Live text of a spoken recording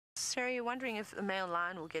So you're wondering if the male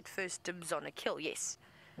lion will get first dibs on a kill? Yes,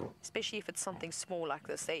 especially if it's something small like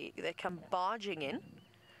this. They come barging in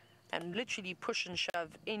and literally push and shove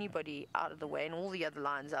anybody out of the way and all the other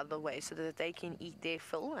lions out of the way so that they can eat their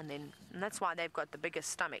fill, and that's why they've got the biggest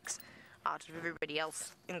stomachs out of everybody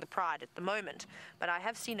else in the pride at the moment. But I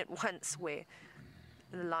have seen it once where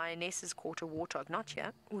the lioness has caught a warthog. Not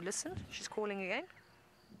yet. Oh, listen, she's calling again.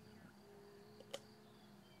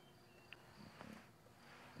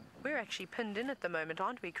 We're actually pinned in at the moment,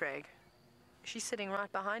 aren't we, Craig? She's sitting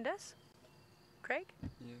right behind us. Craig?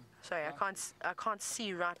 Yeah. Sorry, I can't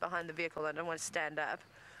see right behind the vehicle. I don't want to stand up.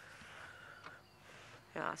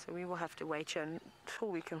 Yeah, so we will have to wait here until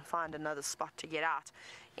we can find another spot to get out.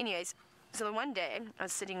 Anyways, so the one day I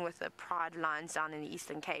was sitting with the pride lions down in the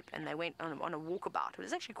Eastern Cape, and they went on a walkabout. It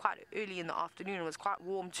was actually quite early in the afternoon. It was quite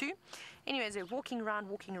warm too. Anyways, they're walking around.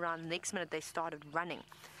 The next minute they started running.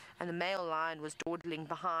 And the male lion was dawdling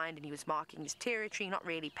behind, and he was marking his territory, not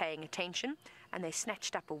really paying attention. And they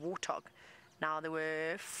snatched up a warthog. Now, there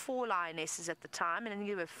were 4 lionesses at the time, and then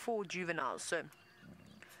there were 4 juveniles. So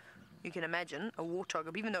you can imagine a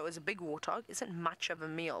warthog, even though it was a big warthog, isn't much of a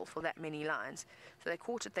meal for that many lions. So they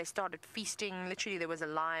caught it, they started feasting. Literally, there was a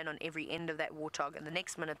lion on every end of that warthog. And the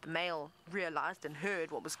next minute, the male realized and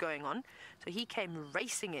heard what was going on. So he came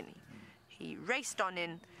racing in. He raced on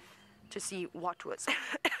in to see what was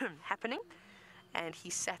happening, and he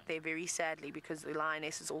sat there very sadly because the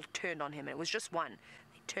lionesses all turned on him. It was just one.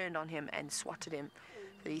 They turned on him and swatted him.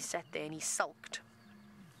 So he sat there and he sulked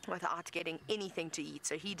without getting anything to eat.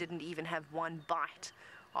 So he didn't even have one bite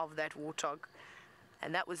of that warthog.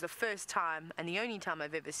 And that was the first time and the only time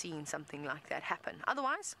I've ever seen something like that happen.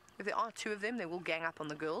 Otherwise, if there are 2 of them, they will gang up on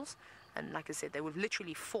the girls, and like I said, they would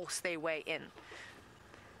literally force their way in.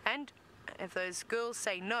 And if those girls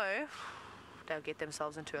say no, they'll get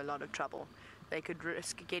themselves into a lot of trouble. They could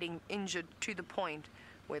risk getting injured to the point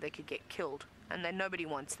where they could get killed, and then nobody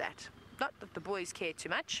wants that. Not that the boys care too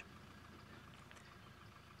much.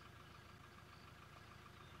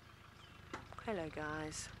 Hello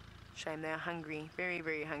guys. Shame, they're hungry, very,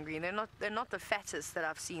 very hungry. They're not the fattest that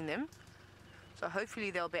I've seen them. So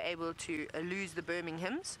hopefully they'll be able to lose the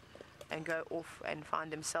Birminghams and go off and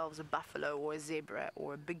find themselves a buffalo or a zebra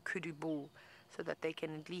or a big kudu bull, so that they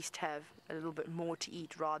can at least have a little bit more to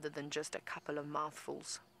eat rather than just a couple of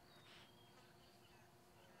mouthfuls.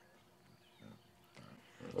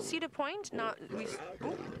 Cedar Point, now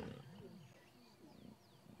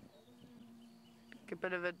a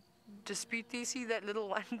bit of a dispute there. See that little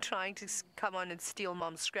one trying to come on and steal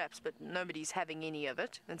Mom's scraps, but nobody's having any of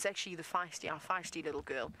it. And it's actually our feisty little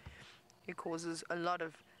girl who causes a lot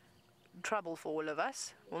of trouble for all of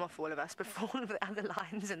us. Well, not for all of us, but for all of the other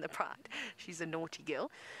lions in the pride. She's a naughty girl.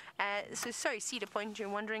 Sorry, Cedar Point, you're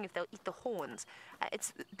wondering if they'll eat the horns.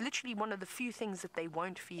 It's literally one of the few things that they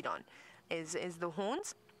won't feed on is the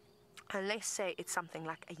horns. Unless, say, it's something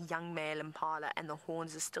like a young male impala and the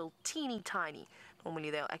horns are still teeny tiny.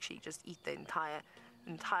 Normally they'll actually just eat the entire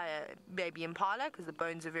baby impala because the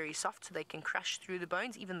bones are very soft, so they can crush through the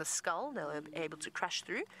bones. Even the skull they'll be able to crush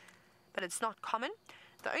through, but it's not common.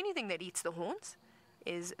 The only thing that eats the horns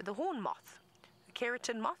is the horn moth, the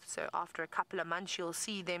keratin moth. So after a couple of months, you'll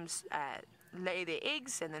see them lay their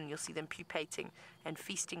eggs, and then you'll see them pupating and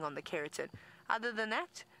feasting on the keratin. Other than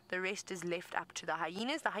that, the rest is left up to the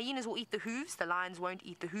hyenas. The hyenas will eat the hooves. The lions won't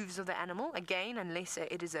eat the hooves of the animal, again, unless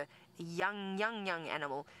it is a young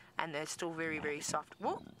animal, and they're still very, very soft.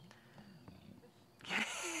 Whoa.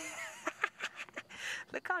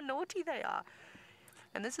 Look how naughty they are.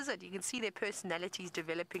 And this is it. You can see their personalities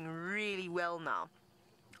developing really well now.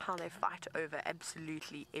 How they fight over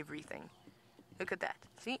absolutely everything. Look at that.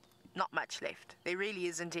 See? Not much left. There really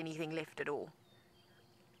isn't anything left at all.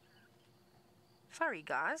 Sorry,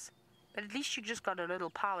 guys. But at least you just got a little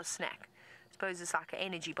power snack. I suppose it's like an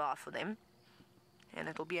energy bar for them. And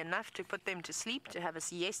it'll be enough to put them to sleep, to have a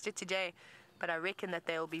siesta today. But I reckon that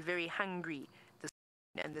they'll be very hungry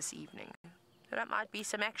this evening. So that might be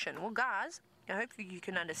some action. Well, guys, I hope you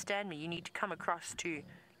can understand me. You need to come across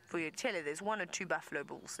for your teller. There's 1 or 2 buffalo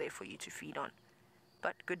bulls there for you to feed on.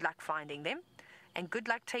 But good luck finding them. And good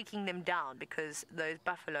luck taking them down, because those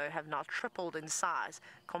buffalo have now tripled in size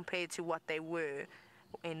compared to what they were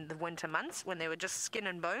in the winter months when they were just skin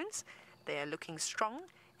and bones. They are looking strong,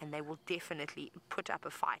 and they will definitely put up a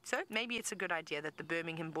fight. So maybe it's a good idea that the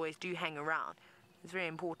Birmingham boys do hang around. It's very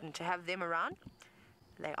important to have them around.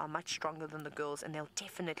 They are much stronger than the girls, and they'll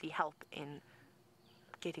definitely help in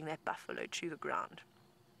getting that buffalo to the ground.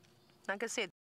 Like I said,